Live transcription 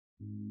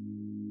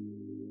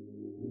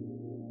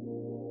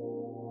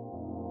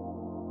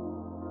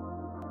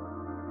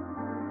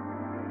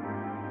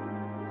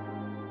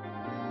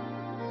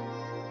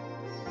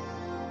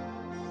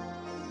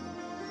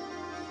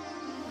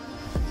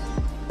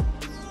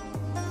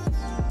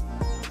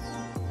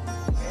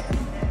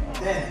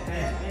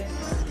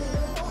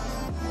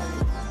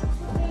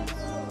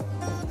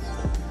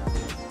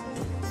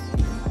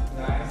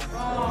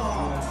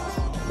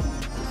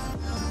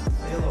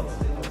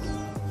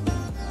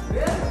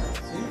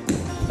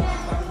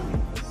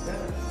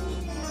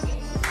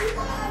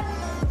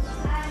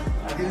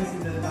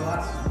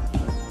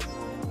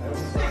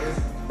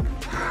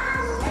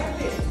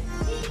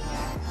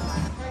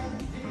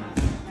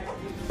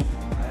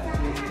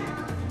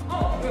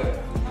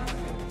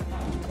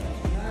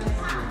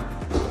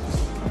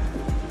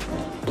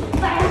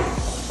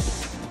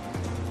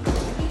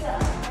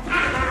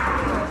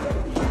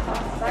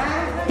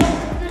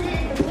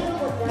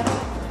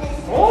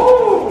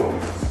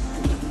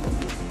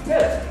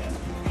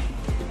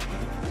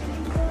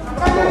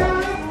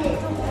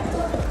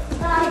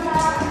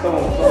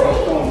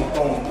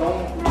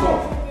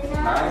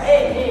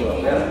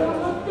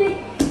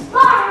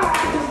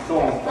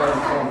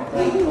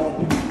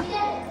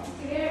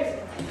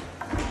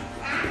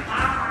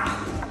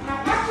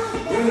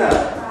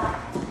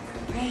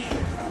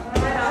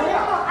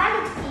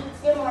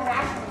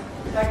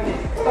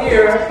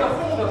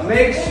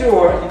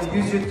sure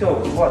you use your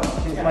toes. What?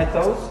 Use my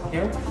toes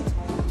here.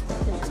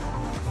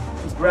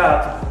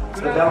 Grab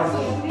the balance.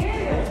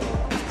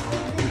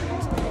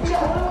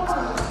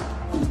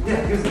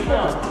 Yeah, use it.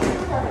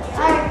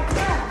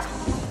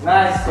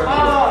 Nice.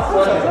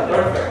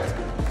 Perfect.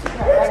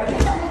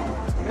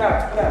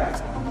 Yeah.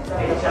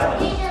 Okay,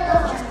 challenge.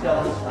 Yes.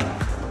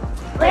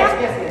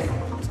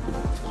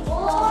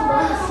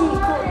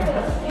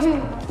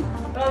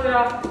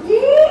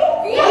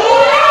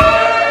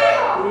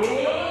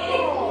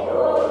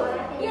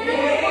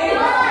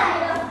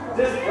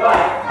 Just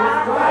right.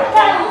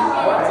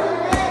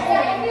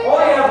 All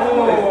you have to do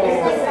is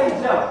it's the same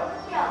jump.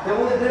 The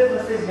only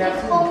difference is you have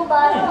to go a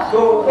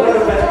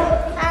little bit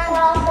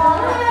longer.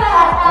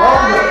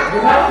 You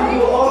have to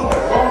go longer.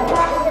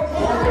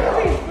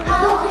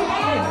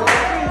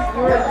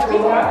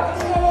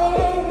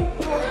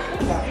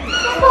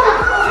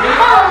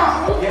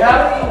 You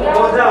have to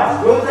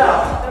go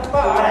down.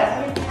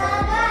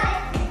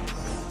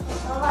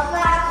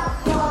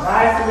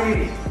 Nice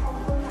leading.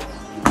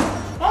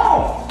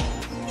 Oh!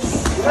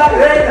 You're not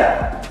Reina.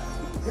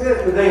 Good,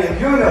 Reina.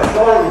 You know,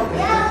 sorry.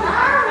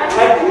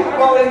 I keep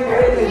calling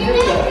Reina. You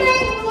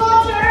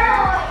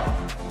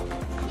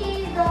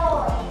know.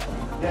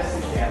 Yes,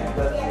 you can.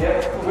 But yeah,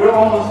 we're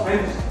almost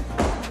finished.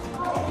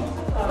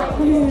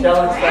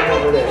 Challenge time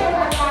over there.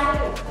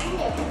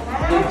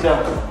 Big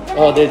jump.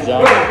 Oh, they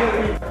jump.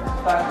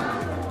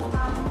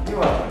 You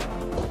are.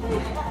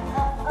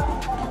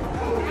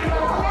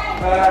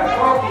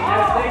 Corky,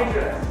 that's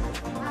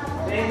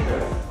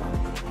dangerous.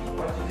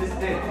 What you just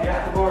did, you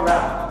have to go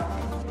around.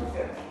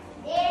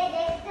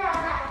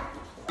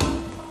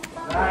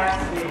 Nice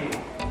speed.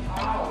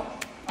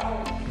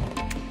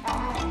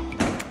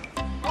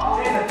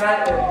 See the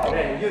tiger.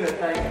 Okay, you the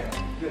tiger.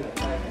 You the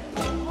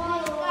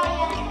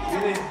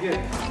good.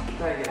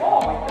 Tiger.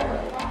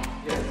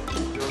 Yes.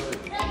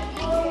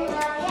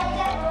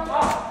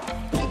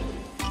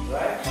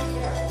 Right?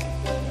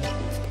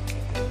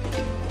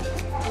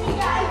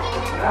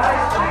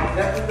 Nice.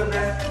 That is the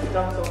best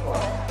jump so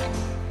far.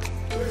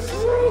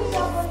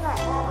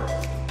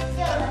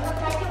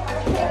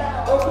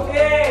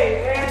 Okay,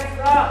 hands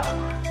up.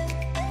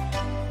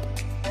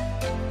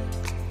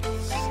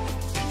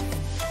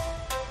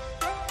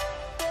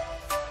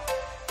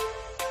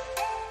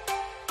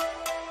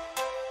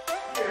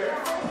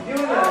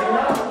 You're not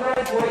the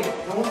right way.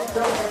 Don't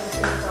stop at the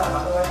same time,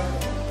 otherwise you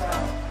won't stop.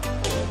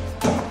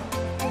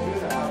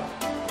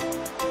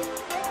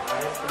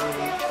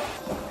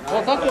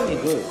 Well, tackling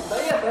is good. Oh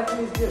yeah,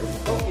 tackling is good.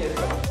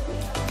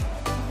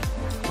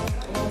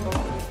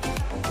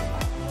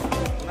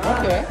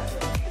 Okay.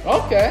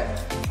 Okay.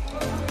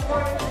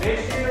 Make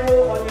sure you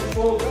roll on your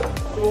shoulder.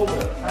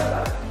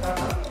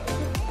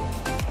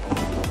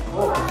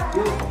 Oh,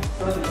 good.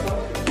 Sorry.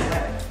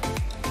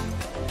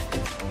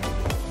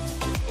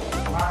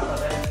 Masa,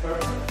 that is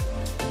perfect.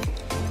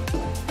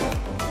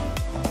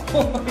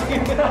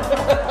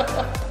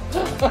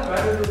 Try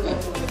to do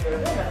something with your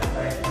hand.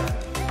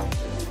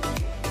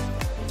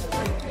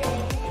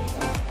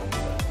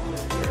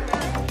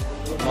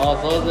 Oh,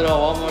 Sojiro,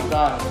 one more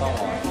time. Come on.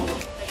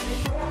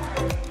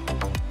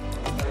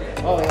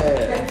 Oh, yeah.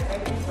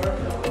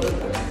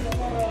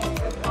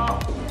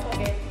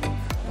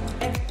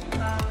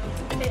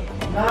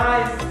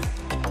 Nice.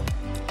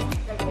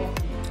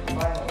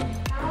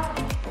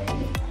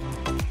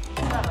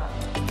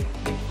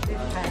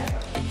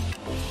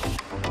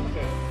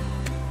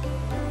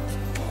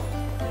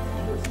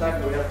 It's like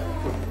we have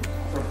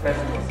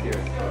professionals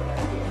here.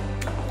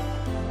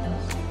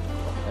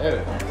 Oh.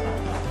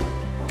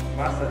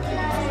 Masa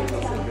is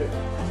also good.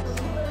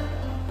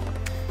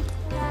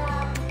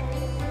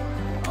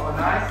 Oh,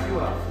 nice you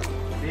are.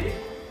 See?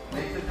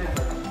 Makes a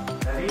difference.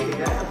 The leading,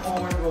 that's the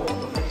forward goal. So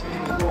make sure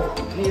you go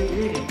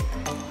leading.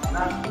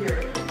 Not here.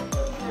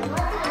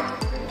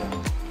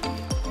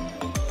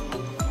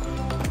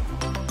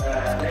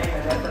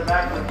 That's the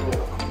backward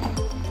goal.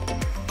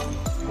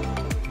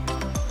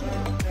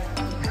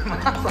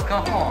 Masa,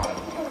 come on.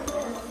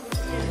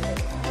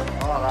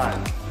 Alright.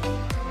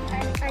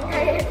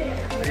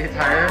 Are you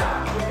tired?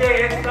 Okay,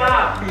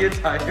 stop. You're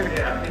tired?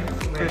 Yeah, I think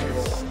too many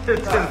rolls. Too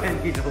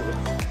many rolls.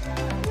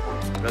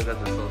 Look at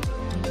the soldier.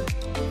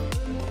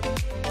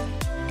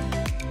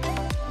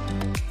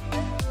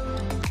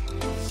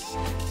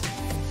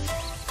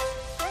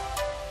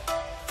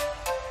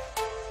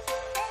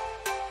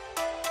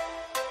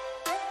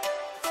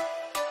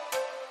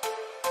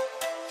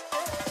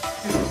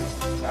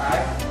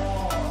 Nice.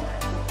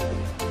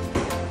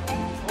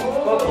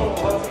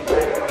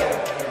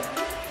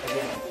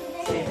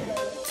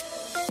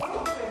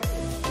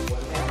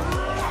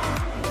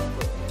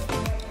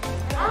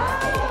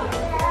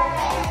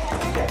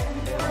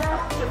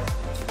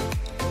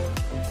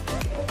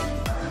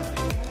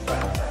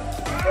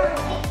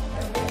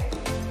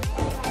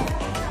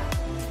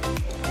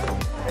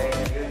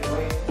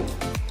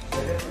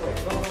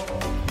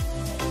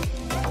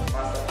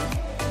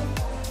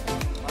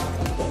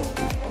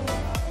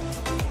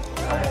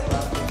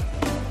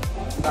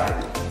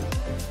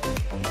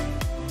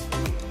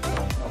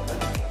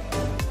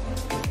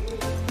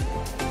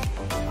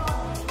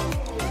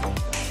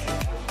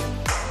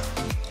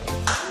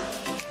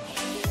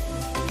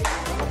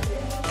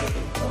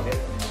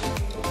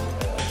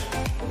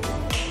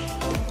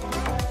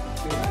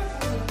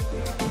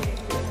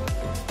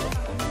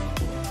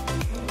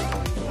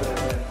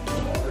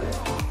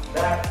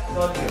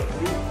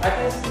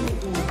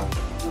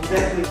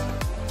 Exactly.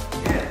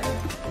 Yes.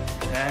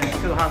 And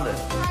 200.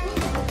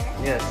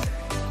 Yes.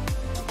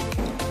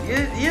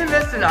 You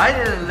listen. I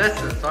didn't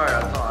listen. Sorry, I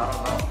don't know.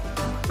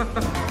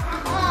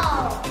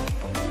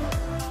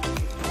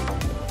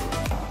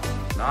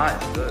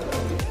 Nice, good.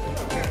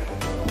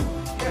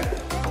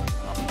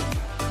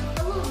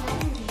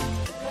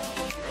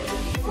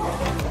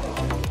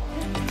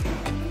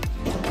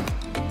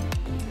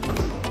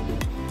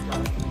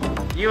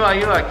 You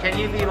are. Can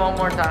you be one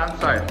more time?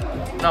 Sorry.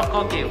 No,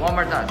 Cookie, one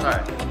more time.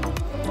 Sorry.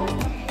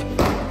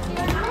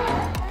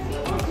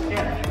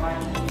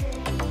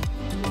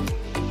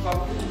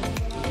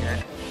 Okay.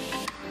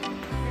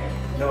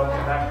 No,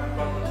 back.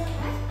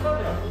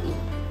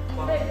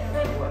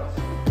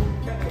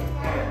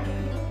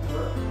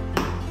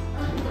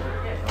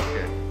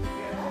 Okay.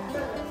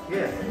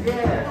 Yes,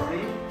 yes,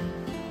 see?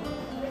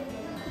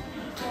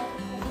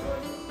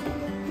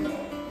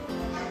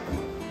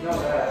 No,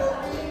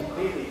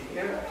 Lily,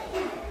 here.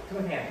 2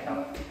 hands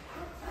up.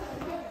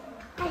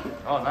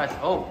 Oh, nice.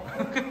 Oh.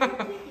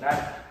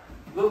 Nice.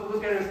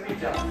 Look at her speed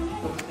jump.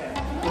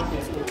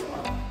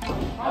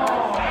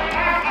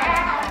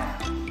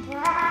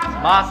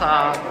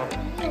 Massage.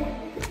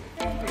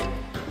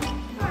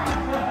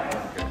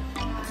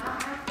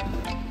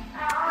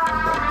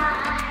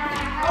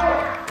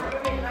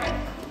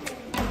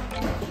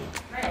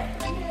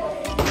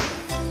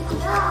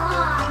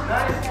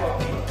 Nice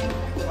walking.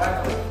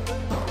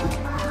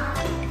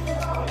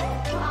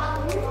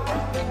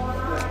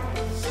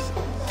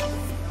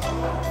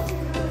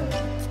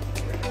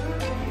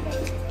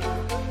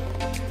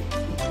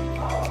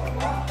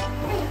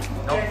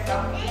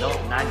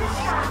 Nope, nice.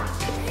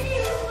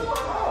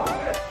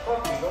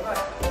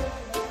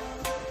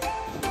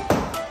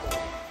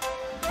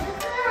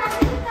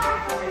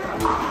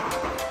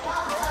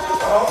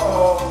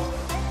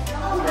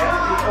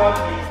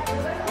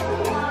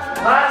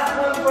 Last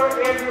one for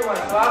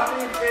everyone. So after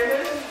you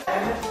finish,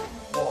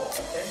 walk.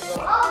 Okay?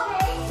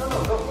 No,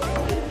 go.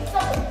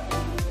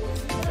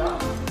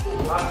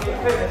 After you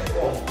finish,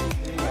 walk.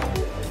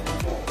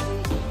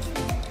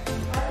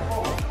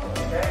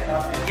 Okay, now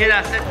Yuna,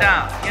 sit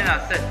down. Yuna,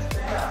 sit.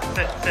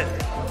 Sit.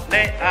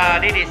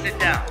 Lily, sit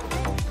down.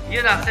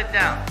 Yuna, sit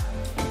down.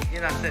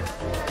 Yuna, sit.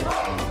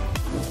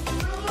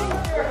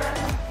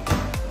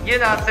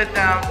 Yuna, sit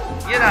down.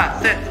 Yuna,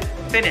 sit.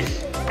 Finish.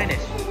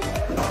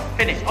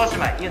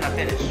 Oshimai, Yuna,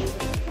 finish.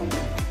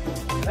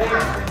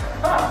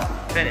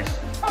 Finish.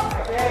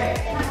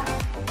 Okay.